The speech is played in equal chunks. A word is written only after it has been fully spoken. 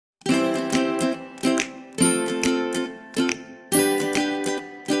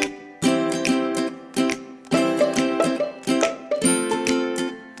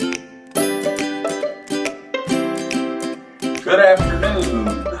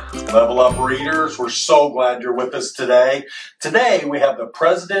Level Up Readers, we're so glad you're with us today. Today we have the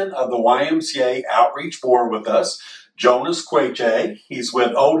president of the YMCA Outreach Board with us, Jonas Cueche. He's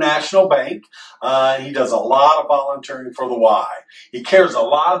with Old National Bank. He does a lot of volunteering for the Y. He cares a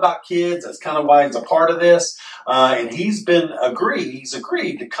lot about kids. That's kind of why he's a part of this. And he's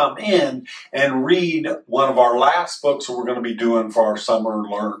agreed to come in and read one of our last books that we're going to be doing for our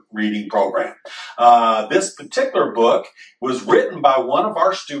summer reading program. This particular book was written by one of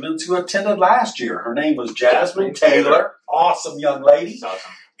our students who attended last year. Her name was Jasmine Taylor. Awesome young lady.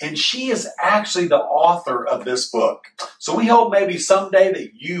 Awesome. And she is actually the author of this book. So we hope maybe someday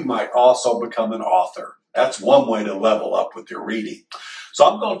that you might also become an author. That's one way to level up with your reading. So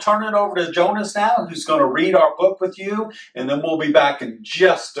I'm going to turn it over to Jonas now, who's going to read our book with you, and then we'll be back in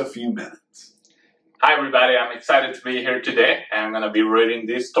just a few minutes. Hi everybody, I'm excited to be here today. I'm going to be reading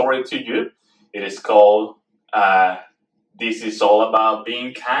this story to you. It is called This Is All About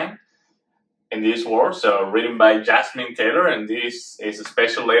Being Kind in This World. So written by Jasmine Taylor, and this is a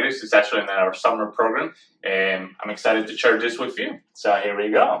special ladies. It's actually in our summer program, and I'm excited to share this with you. So here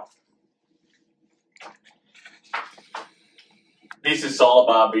we go. This is all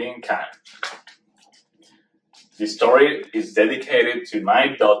about being kind. This story is dedicated to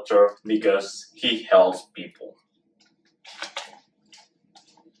my doctor because he helps people.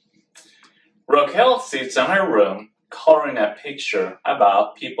 Raquel sits in her room coloring a picture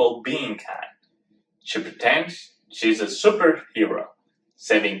about people being kind. She pretends she's a superhero,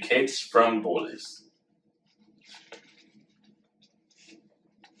 saving kids from bullies.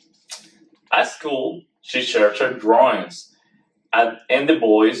 At school, she shares her drawings, and the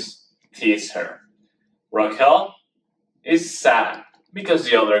boys tease her. Raquel is sad because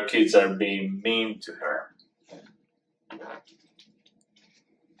the other kids are being mean to her.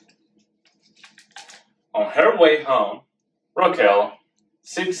 On her way home, Raquel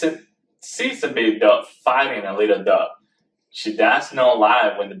sees a big dog fighting a little dog. She does not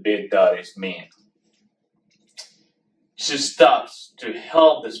like when the big dog is mean. She stops to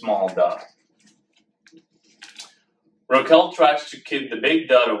help the small dog. Raquel tries to keep the big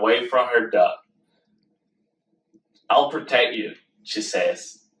dog away from her dog. I'll protect you, she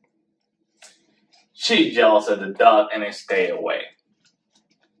says. She yells at the dog and they stay away.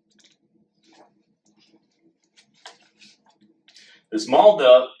 The small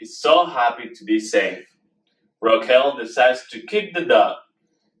dog is so happy to be safe. Raquel decides to keep the dog.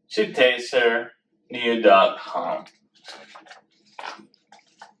 She takes her new dog home.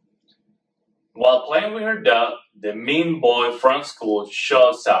 While playing with her dog, the mean boy from school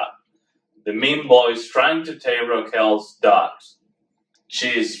shows up. The mean boy is trying to take Raquel's dogs.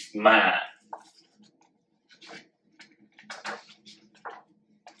 She is mad.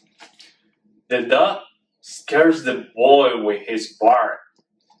 The dog scares the boy with his bark.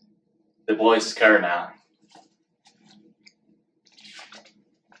 The boy is scared now.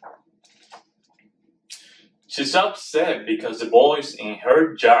 She's upset because the boy is in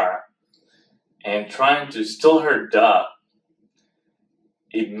her jar and trying to steal her dog.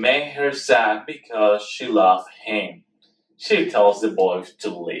 It made her sad because she loved him. She tells the boy to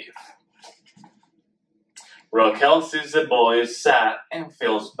leave. Raquel sees the boy is sad and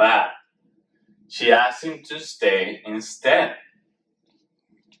feels bad. She asks him to stay instead.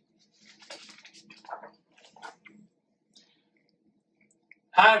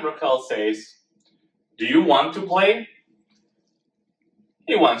 Hi, Raquel says. Do you want to play?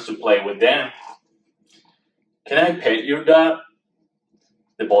 He wants to play with them. Can I pet your dog?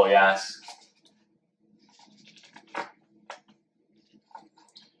 The boy asks.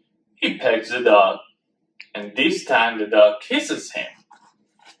 He pets the dog, and this time the dog kisses him.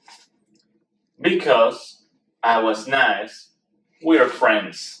 Because I was nice, we're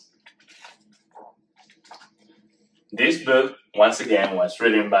friends. This book, once again, was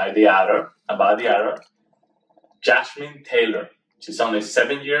written by the author, Jasmine Taylor. She's only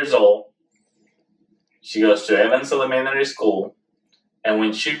 7 years old. She goes to Evans Elementary School, and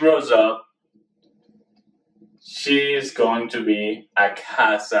when she grows up, she is going to be a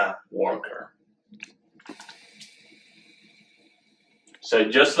casa worker. So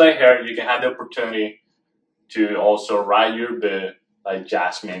just like her, you can have the opportunity to also write your book like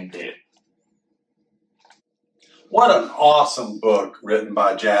Jasmine did. What an awesome book written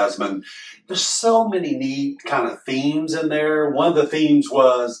by Jasmine. There's so many neat kind of themes in there. One of the themes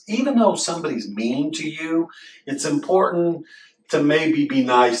was, even though somebody's mean to you, it's important to maybe be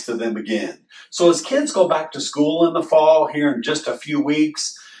nice to them again. So as kids go back to school in the fall here in just a few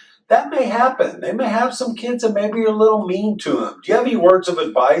weeks, that may happen. They may have some kids that maybe are a little mean to them. Do you have any words of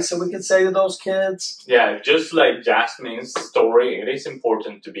advice that we could say to those kids? Yeah, just like Jasmine's story, it is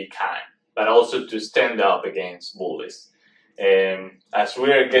important to be kind, but also to stand up against bullies. And as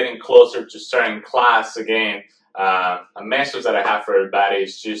we are getting closer to starting class again, a message that I have for everybody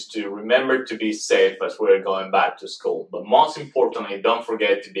is just to remember to be safe as we're going back to school. But most importantly, don't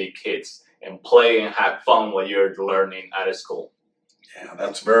forget to be kids and play and have fun while you're learning at school. Yeah,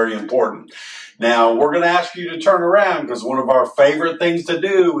 that's very important. Now, we're going to ask you to turn around because one of our favorite things to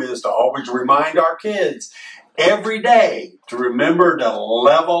do is to always remind our kids every day to remember to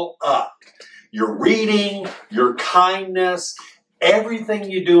level up. Your reading, your kindness, everything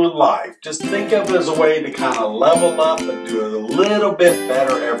you do in life. Just think of it as a way to kind of level up and do it a little bit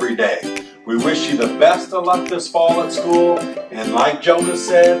better every day. We wish you the best of luck this fall at school. And like Jonas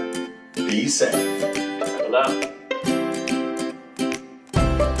said, be safe. Level up.